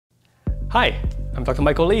Hi, I'm Dr.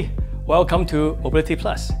 Michael Lee. Welcome to Mobility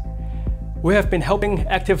Plus. We have been helping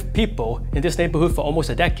active people in this neighborhood for almost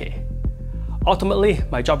a decade. Ultimately,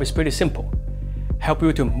 my job is pretty simple. Help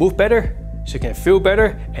you to move better so you can feel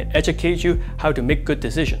better and educate you how to make good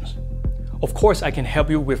decisions. Of course, I can help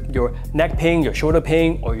you with your neck pain, your shoulder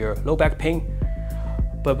pain, or your low back pain.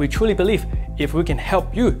 But we truly believe if we can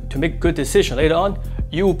help you to make good decisions later on,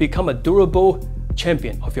 you will become a durable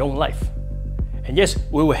champion of your own life. And yes,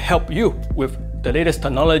 we will help you with the latest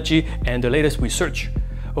technology and the latest research.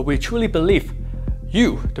 But we truly believe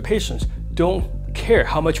you, the patients, don't care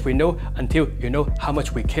how much we know until you know how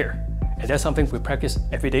much we care. And that's something we practice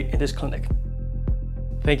every day in this clinic.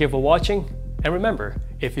 Thank you for watching. And remember,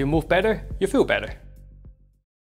 if you move better, you feel better.